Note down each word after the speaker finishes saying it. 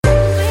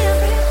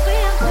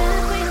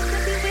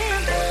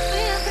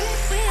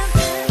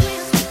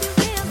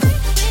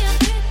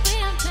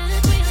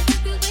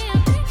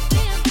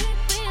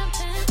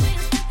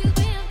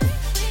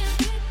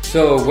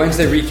So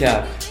Wednesday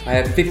recap. I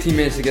have 15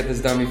 minutes to get this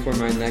done before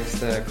my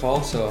next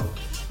call, so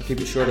I'll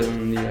keep it shorter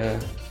than the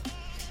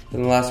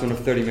last one of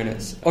 30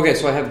 minutes. Okay,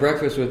 so I had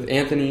breakfast with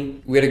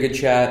Anthony. We had a good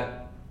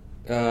chat.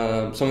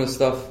 Some of the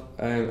stuff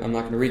I'm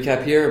not going to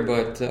recap here,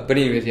 but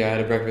anyways, yeah, I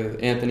had a breakfast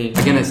with Anthony.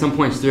 Again, at some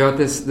points throughout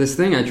this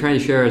thing, I try to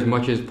share as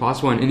much as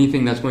possible, and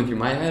anything that's going through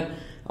my head,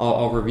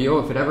 I'll reveal.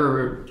 If it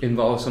ever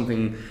involves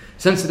something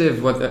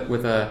sensitive with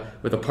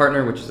a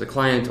partner, which is a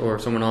client or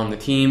someone on the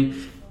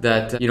team,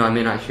 that I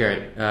may not share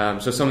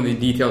it. So some of the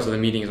details of the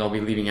meetings I'll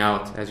be leaving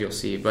out, as you'll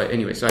see. But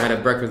anyway, so I had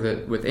a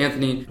breakfast with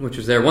Anthony, which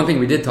was there. One thing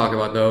we did talk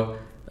about though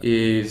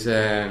is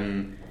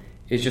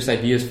just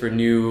ideas for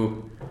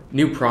new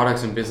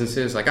products and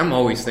businesses. Like, I'm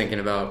always thinking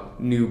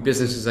about new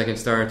businesses I can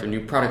start or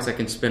new products I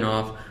can spin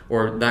off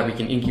or that we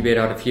can incubate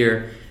out of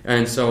here.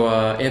 And so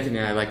Anthony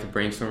and I like to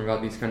brainstorm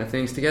about these kind of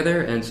things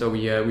together. And so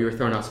we were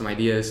throwing out some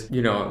ideas.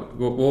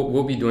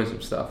 We'll be doing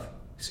some stuff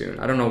soon.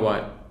 I don't know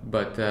what,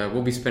 but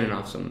we'll be spinning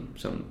off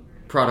some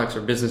products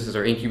or businesses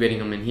or incubating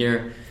them in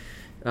here.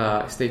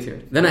 Stay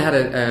tuned. Then I had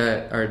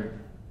our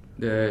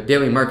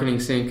daily marketing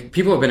sync.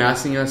 People have been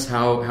asking us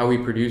how we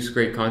produce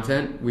great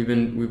content. We've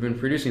been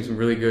producing some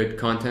really good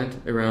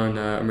content around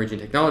emerging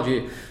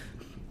technology,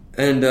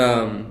 and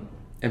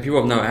people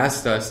have now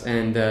asked us.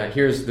 And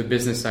here's the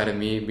business side of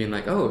me being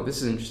like, oh,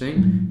 this is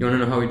interesting. You want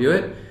to know how we do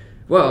it?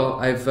 Well,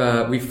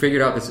 we've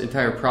figured out this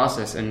entire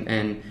process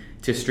and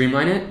to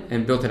streamline it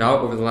and built it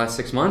out over the last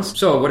 6 months.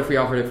 So what if we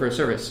offered it for a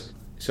service?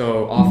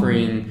 So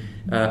offering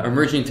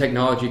emerging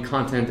technology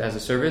content as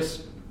a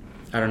service.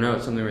 I don't know,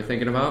 it's something we're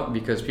thinking about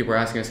because people are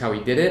asking us how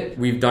we did it.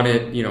 We've done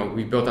it,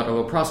 we built out a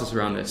little process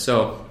around this.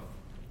 So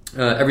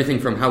everything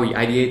from how we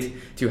ideate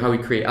to how we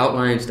create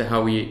outlines to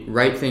how we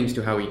write things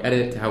to how we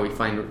edit to how we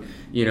find,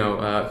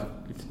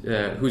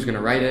 who's going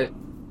to write it,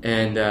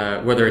 and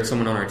whether it's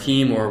someone on our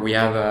team or we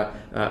have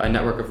a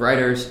network of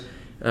writers.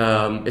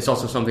 It's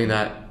also something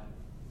that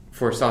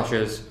for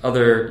Sasha's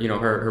other,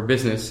 her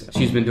business,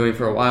 she's been doing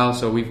for a while.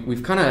 So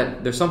we've kind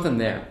of, there's something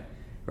there,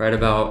 right,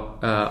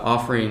 about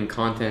offering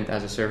content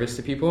as a service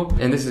to people.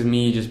 And this is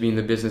me just being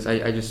the business.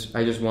 I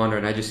just wander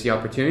and I just see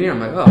opportunity. I'm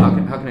like, oh,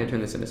 how can I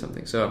turn this into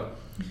something? So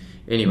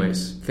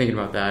anyways, thinking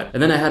about that.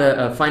 And then I had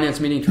a finance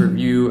meeting to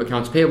review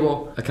accounts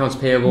payable. Accounts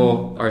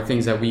payable are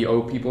things that we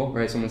owe people,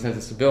 right? Someone sends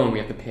us a bill and we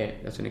have to pay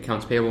it. That's an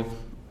accounts payable.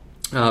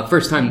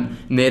 First time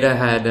Neda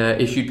had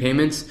issued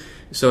payments.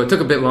 So it took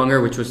a bit longer,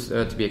 which was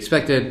to be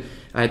expected.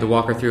 I had to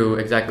walk her through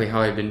exactly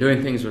how I've been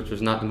doing things, which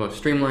was not the most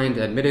streamlined,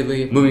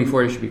 admittedly. Moving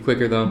forward, it should be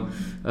quicker, though.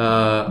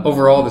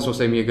 Overall, this will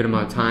save me a good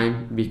amount of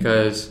time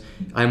because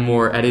I'm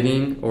more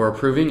editing or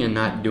approving and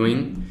not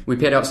doing. We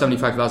paid out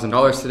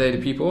 $75,000 today to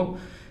people.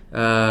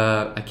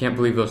 I can't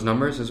believe those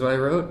numbers is what I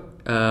wrote.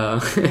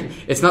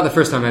 It's not the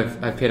first time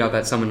I've paid out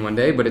that sum in one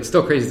day, but it's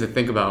still crazy to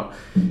think about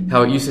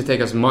how it used to take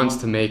us months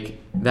to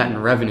make that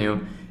in revenue.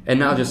 And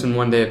now just in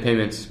one day of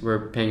payments,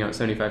 we're paying out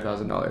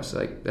 $75,000.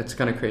 So that's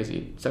kind of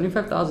crazy.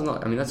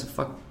 $75,000. I mean, that's a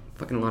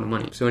fucking lot of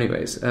money. So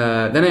anyways,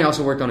 then I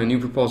also worked on a new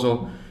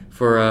proposal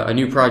for a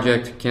new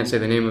project. Can't say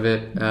the name of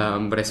it,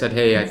 but I said,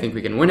 hey, I think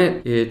we can win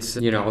it. It's,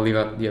 I'll leave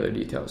out the other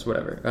details,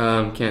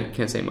 whatever.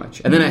 Can't say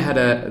much. And then I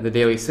had the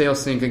daily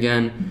sales sync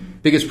again.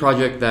 Biggest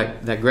project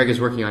that Greg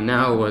is working on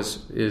now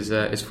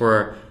is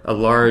for a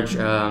large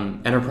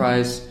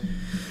enterprise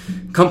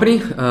company.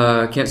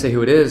 Can't say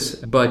who it is,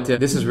 but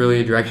this is really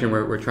a direction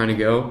where we're trying to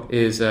go,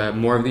 is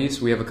more of these.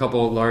 We have a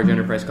couple large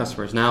enterprise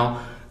customers now.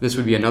 This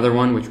would be another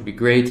one, which would be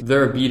great.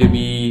 They're a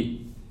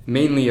B2B,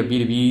 mainly a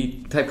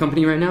B2B type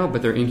company right now,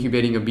 but they're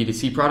incubating a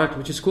B2C product,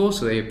 which is cool.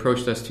 So they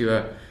approached us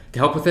to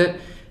help with it.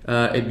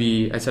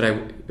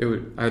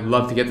 I'd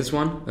love to get this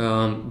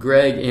one.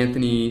 Greg,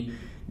 Anthony,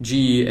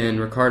 G, and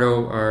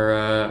Ricardo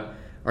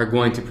are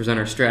going to present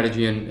our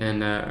strategy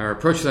and our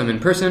approach to them in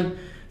person.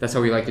 That's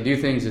how we like to do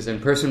things, is in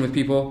person with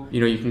people.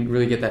 You can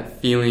really get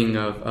that feeling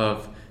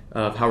of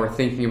how we're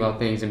thinking about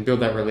things and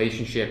build that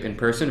relationship in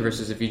person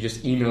versus if you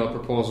just email a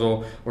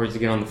proposal or just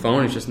get on the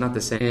phone. It's just not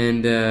the same.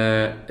 And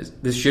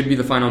this should be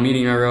the final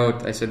meeting I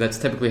wrote. I said that's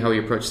typically how we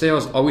approach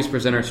sales. Always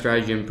present our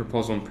strategy and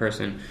proposal in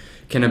person.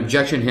 Can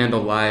objection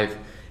handle live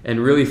and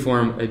really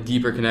form a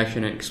deeper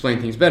connection and explain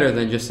things better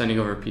than just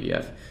sending over a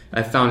PDF.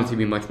 I found it to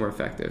be much more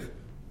effective.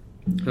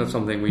 That's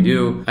something we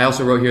do. I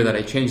also wrote here that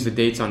I changed the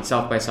dates on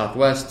South by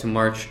Southwest to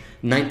March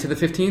 9th to the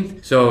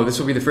 15th. So this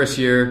will be the first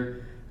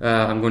year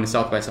I'm going to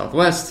South by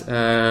Southwest.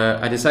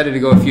 I decided to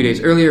go a few days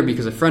earlier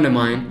because a friend of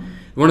mine,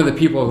 one of the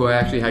people who I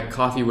actually had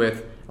coffee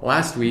with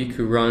last week,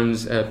 who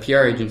runs a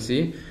PR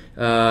agency,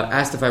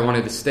 asked if I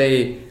wanted to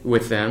stay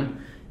with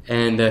them.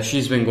 And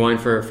she's been going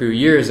for a few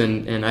years,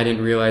 and I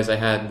didn't realize I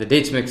had the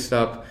dates mixed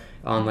up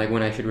on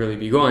when I should really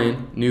be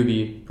going,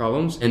 newbie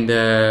problems. And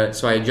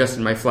so I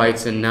adjusted my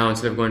flights, and now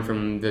instead of going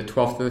from the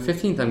 12th to the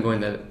 15th, I'm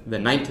going the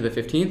 9th to the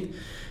 15th.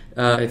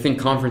 I think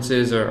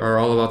conferences are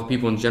all about the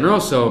people in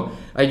general, so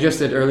I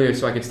adjusted earlier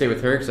so I could stay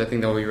with her because I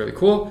think that would be really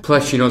cool.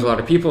 Plus, she knows a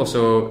lot of people,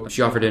 so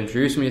she offered to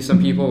introduce me to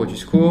some people, which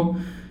is cool.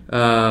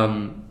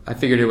 I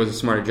figured it was a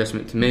smart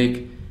adjustment to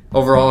make.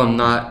 Overall, I'm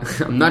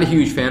not a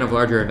huge fan of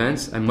larger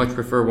events. I much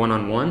prefer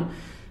one-on-one.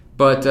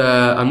 But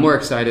I'm more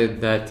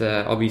excited that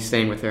I'll be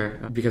staying with her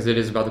because it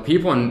is about the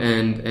people,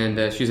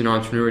 and she's an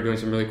entrepreneur doing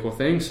some really cool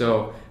things.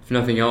 So if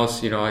nothing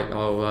else,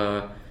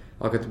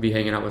 I'll get to be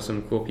hanging out with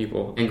some cool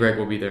people, and Greg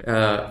will be there.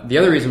 The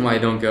other reason why I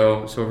don't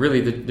go, so really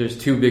there's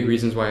two big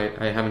reasons why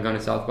I haven't gone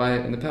to South by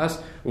in the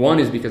past. One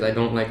is because I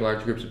don't like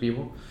large groups of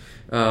people.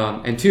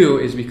 And two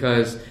is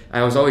because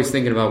I was always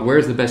thinking about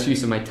where's the best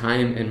use of my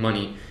time and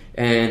money.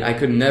 And I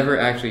could never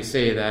actually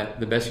say that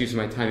the best use of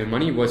my time and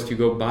money was to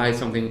go buy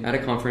something at a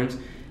conference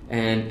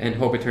and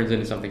hope it turns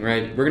into something,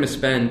 right? We're going to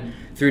spend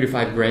 $3,000 to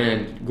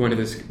 $5,000 going to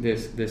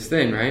this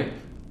thing, right?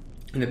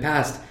 In the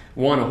past,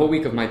 a whole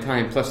week of my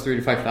time plus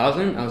 $3,000 to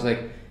 $5,000, I was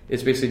like,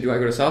 it's basically, do I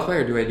go to South by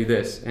or do I do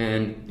this?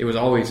 And it was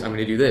always, I'm going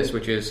to do this,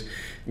 which is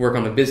work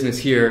on the business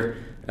here,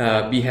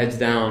 be heads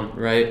down,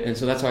 right? And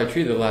so that's how I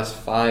treated the last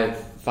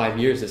five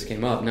years this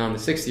came up. Now in the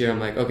 6th year, I'm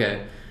like,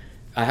 okay,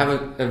 I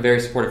have a very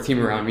supportive team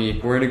around me.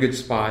 We're in a good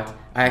spot.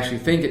 I actually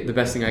think the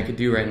best thing I could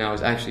do right now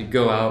is actually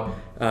go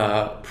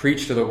out,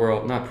 preach to the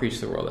world, not preach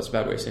to the world, that's a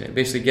bad way of saying it.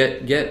 Basically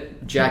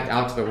get jacked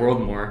out to the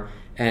world more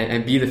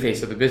and be the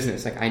face of the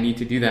business. Like I need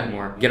to do that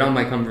more. Get on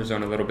my comfort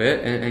zone a little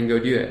bit and go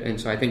do it.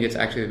 And so I think it's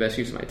actually the best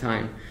use of my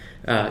time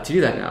to do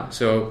that now.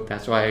 So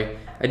that's why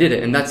I did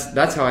it. And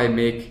that's how I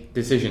make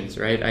decisions,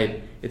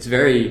 right? It's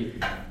very,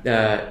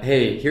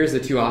 hey, here's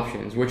the two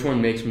options. Which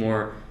one makes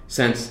more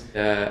sense?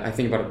 I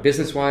think about it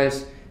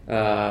business-wise,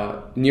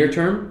 near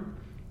term,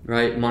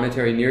 right?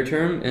 Monetary near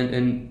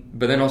term,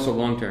 but then also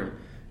long term,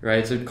 right?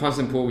 It's a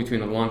constant pull between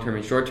the long term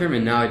and short term.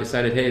 And now I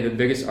decided, hey, the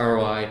biggest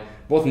ROI,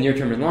 both near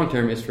term and long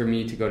term, is for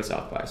me to go to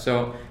South by.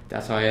 So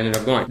that's how I ended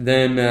up going.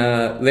 Then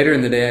later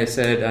in the day, I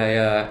said,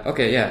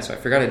 so I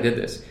forgot I did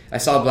this. I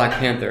saw Black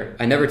Panther.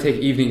 I never take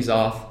evenings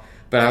off,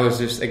 but I was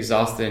just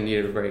exhausted and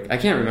needed a break. I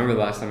can't remember the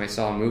last time I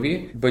saw a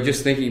movie, but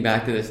just thinking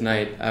back to this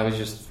night, I was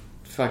just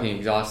fucking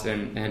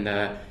exhausted. And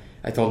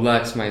I told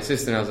Lex, my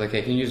assistant, I was like,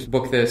 hey, can you just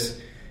book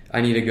this? I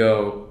need to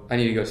go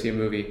see a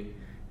movie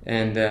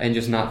and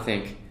just not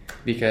think,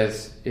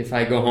 because if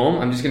I go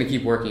home, I'm just going to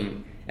keep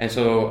working. And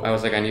so I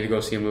was like, I need to go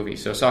see a movie.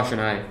 So Sasha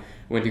and I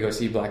went to go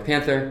see Black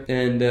Panther.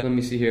 And let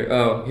me see here.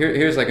 Oh,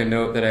 here's like a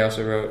note that I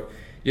also wrote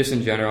just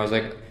in general. I was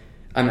like,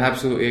 I'm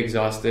absolutely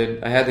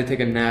exhausted. I had to take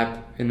a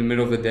nap in the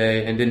middle of the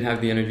day and didn't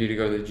have the energy to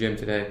go to the gym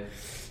today.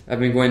 I've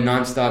been going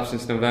nonstop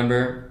since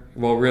November.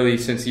 Well, really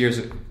since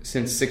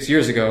 6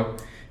 years ago.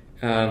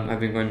 I've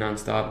been going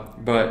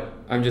nonstop, but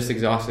I'm just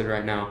exhausted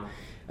right now.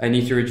 I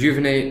need to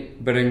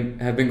rejuvenate, but I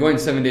have been going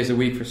 7 days a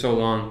week for so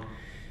long.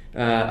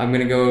 I'm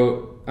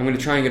gonna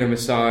try and get a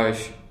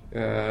massage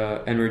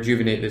and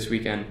rejuvenate this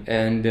weekend.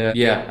 And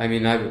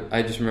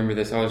I just remember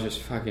this. I was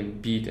just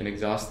fucking beat and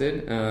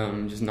exhausted,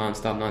 just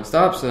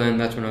nonstop. So then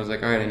that's when I was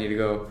like, all right, I need to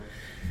go.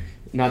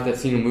 Not that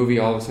seeing a movie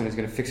all of a sudden is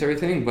going to fix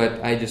everything,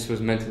 but I just was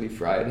mentally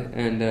fried.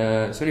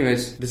 And so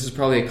anyways, this is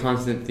probably a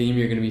constant theme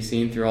you're going to be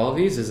seeing through all of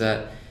these, is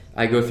that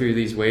I go through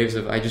these waves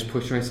of I just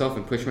push myself,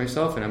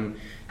 and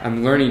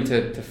I'm learning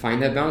to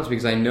find that balance,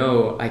 because I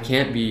know I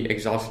can't be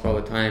exhausted all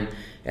the time,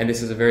 and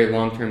this is a very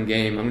long-term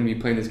game. I'm going to be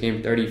playing this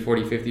game 30,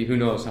 40, 50, who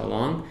knows how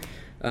long,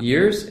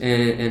 years,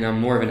 and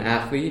I'm more of an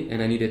athlete,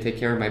 and I need to take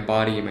care of my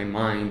body and my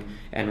mind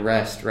and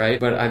rest,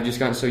 right? But I've just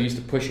gotten so used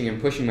to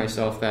pushing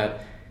myself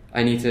that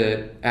I need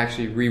to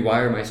actually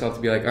rewire myself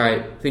to be like, all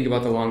right, think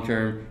about the long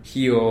term,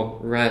 heal,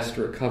 rest,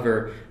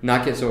 recover,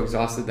 not get so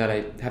exhausted that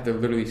I have to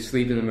literally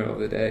sleep in the middle of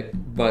the day.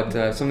 But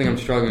something I'm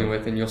struggling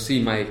with, and you'll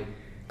see my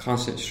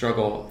constant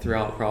struggle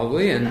throughout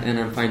probably, and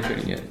I'm fine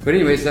tuning it. But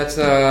anyways, that's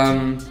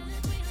the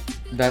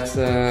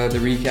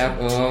recap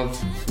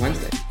of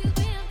Wednesday.